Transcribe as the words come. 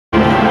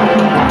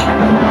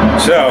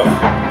So,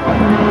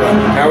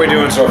 how are we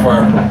doing so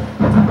far?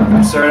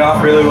 Started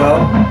off really well,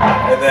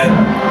 and then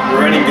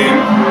the running game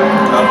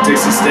of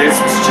Dixie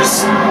States was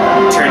just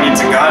turned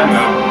into God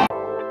mode.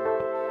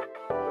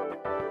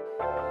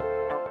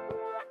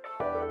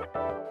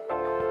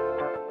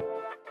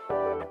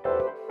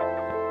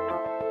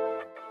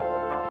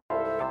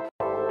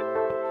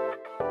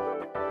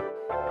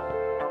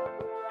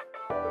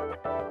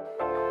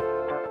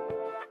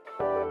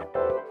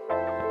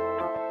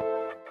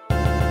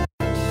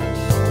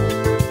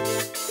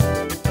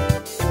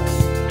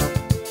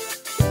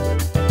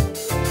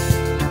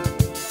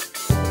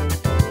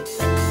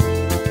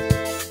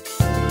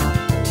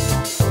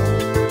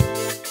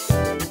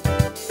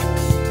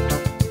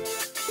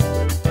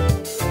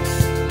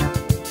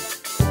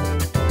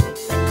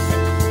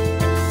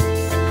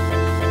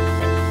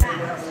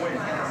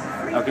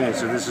 Okay,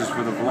 so this is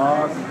for the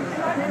vlog.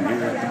 I'm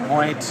here at the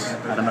point.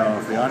 I don't know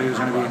if the audio is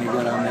going to be any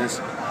good on this,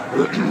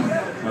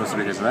 mostly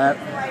because of that.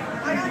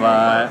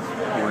 But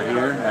we're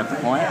here at the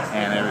point,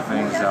 and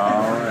everything's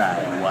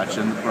alright.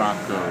 Watching the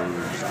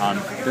Broncos on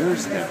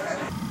Thursday.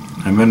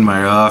 I'm in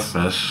my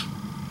office.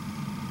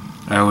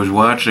 I was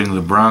watching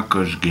the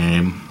Broncos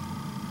game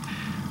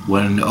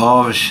when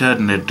all of a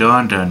sudden it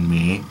dawned on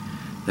me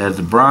that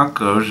the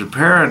Broncos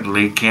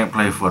apparently can't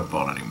play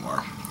football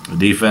anymore. The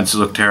defense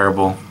looked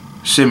terrible.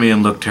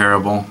 Simeon looked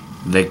terrible.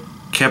 They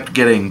kept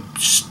getting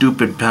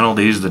stupid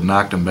penalties that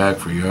knocked them back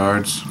for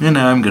yards. And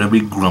now I'm gonna be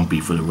grumpy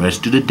for the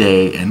rest of the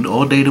day and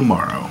all day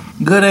tomorrow.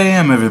 Good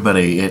AM,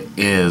 everybody. It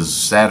is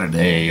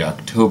Saturday,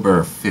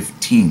 October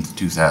 15th,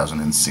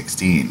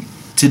 2016.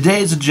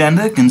 Today's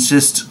agenda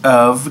consists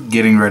of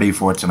getting ready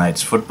for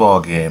tonight's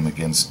football game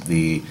against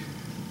the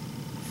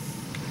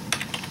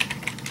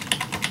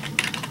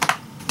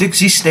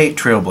Dixie State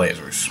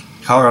Trailblazers.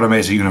 Colorado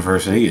Mesa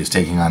University is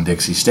taking on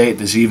Dixie State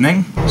this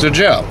evening. So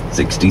Joe.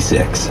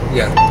 66.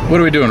 Yeah. What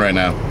are we doing right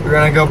now? We're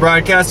gonna go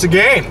broadcast a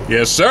game.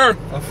 Yes, sir.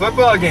 A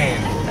football game.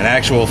 An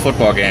actual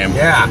football game.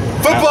 Yeah.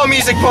 Football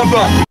music pump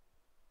up!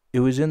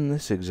 It was in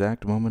this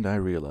exact moment I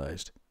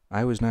realized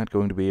I was not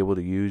going to be able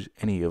to use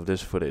any of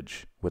this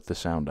footage with the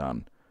sound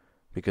on,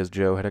 because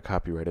Joe had a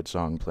copyrighted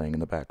song playing in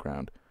the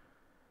background.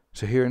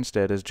 So here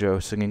instead is Joe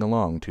singing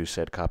along to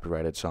said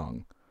copyrighted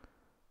song.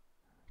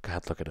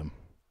 God, look at him.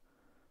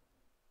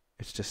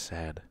 It's just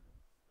sad.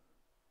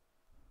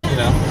 You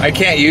know. I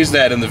can't use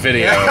that in the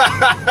video.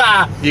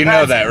 You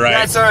know that, right?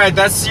 That's alright.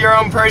 That's your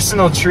own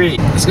personal treat.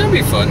 It's gonna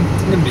be fun.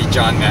 It's gonna be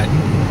John Madden.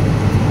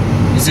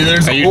 You see,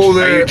 there's a hole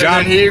there, and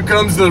then here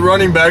comes the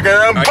running back,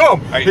 and then boom!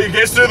 He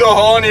gets through the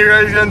hole, and he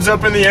ends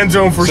up in the end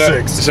zone for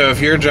 6. So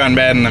if you're John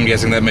Madden, I'm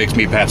guessing that makes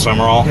me Pat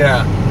Summerall.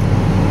 Yeah.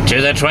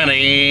 To the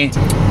 20.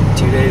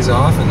 2 days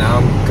off, and now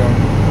I'm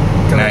going.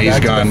 Now he's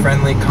back gone to the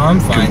friendly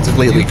confines.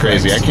 Completely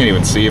crazy. I can't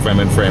even see if I'm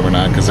in frame or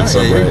not because it's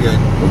so bright. Good.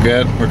 We're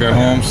good? We're good,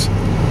 Holmes?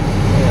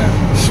 Yeah.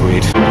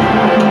 Sweet.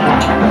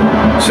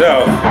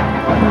 So,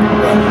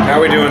 how are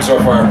we doing so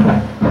far?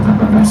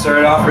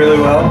 Started off really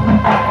well,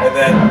 and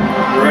then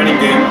the running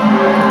game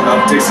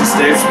of Dixie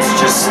States was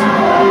just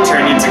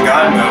turned into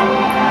God mode.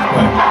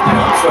 But, you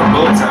know, I'm sweating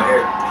bullets out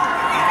here.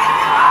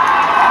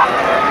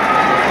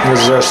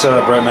 This is our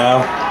setup right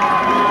now.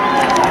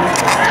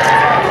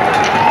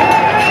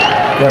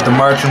 Got the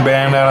marching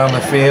band out on the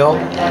field.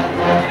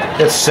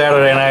 It's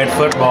Saturday night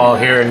football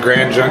here in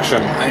Grand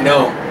Junction. I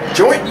know.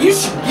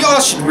 Y'all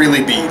should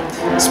really be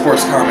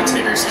sports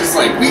commentators. Cause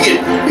like we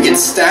get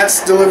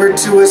stats delivered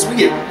to us. We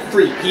get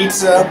free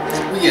pizza.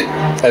 We get.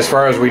 As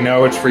far as we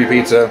know, it's free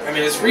pizza. I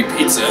mean, it's free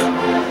pizza.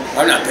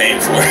 I'm not paying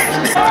for it.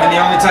 And the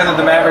only time that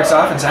the Mavericks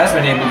offense has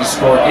been able to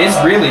score is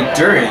really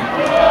during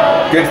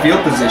good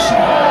field position.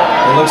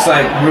 It looks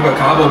like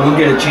Rubacabo will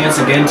get a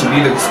chance again to be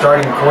the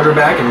starting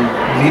quarterback and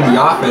lead the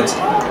offense.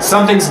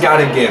 Something's got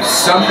to give.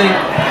 Something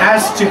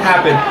has to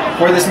happen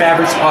for this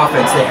Mavericks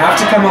offense. They have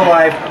to come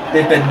alive.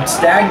 They've been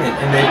stagnant,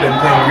 and they've been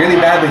playing really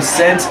badly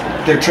since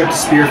their trip to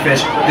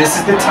Spearfish. This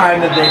is the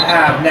time that they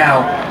have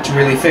now to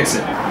really fix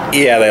it.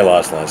 Yeah, they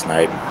lost last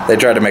night. They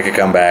tried to make a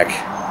comeback,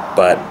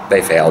 but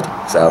they failed,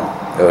 so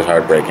it was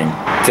heartbreaking.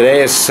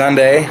 Today is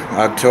Sunday,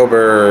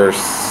 October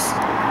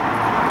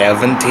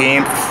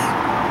 17th,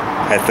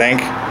 I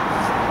think.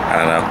 I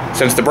don't know.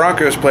 Since the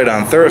Broncos played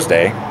on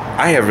Thursday,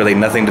 I have really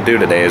nothing to do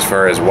today as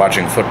far as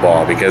watching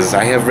football because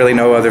I have really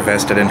no other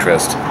vested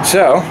interest.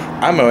 So,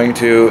 I'm going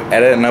to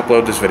edit and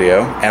upload this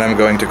video, and I'm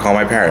going to call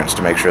my parents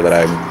to make sure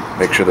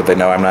that they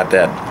know I'm not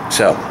dead.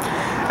 So,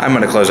 I'm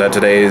going to close out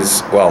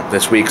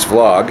this week's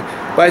vlog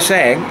by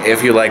saying,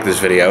 if you like this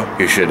video,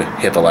 you should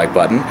hit the like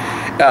button.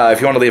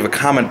 If you want to leave a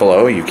comment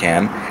below, you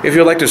can. If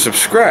you'd like to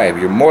subscribe,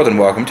 you're more than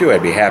welcome to.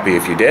 I'd be happy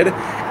if you did.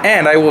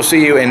 And I will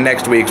see you in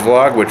next week's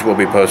vlog, which will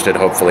be posted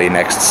hopefully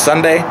next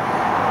Sunday.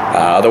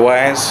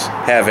 Otherwise,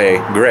 have a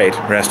great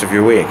rest of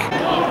your week.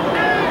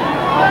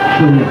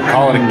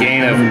 Call it a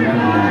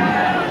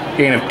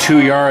gain of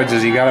 2 yards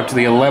as he got up to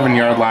the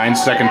 11-yard line,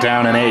 2nd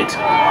down and 8.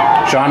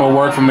 Sean will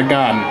work from the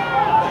gun.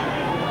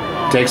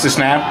 Takes the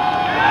snap.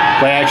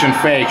 Play action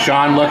fake.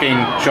 Sean looking.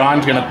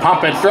 Sean's going to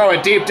pump it, throw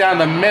it deep down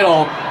the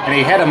middle, and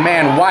he had a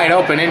man wide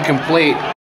open, incomplete.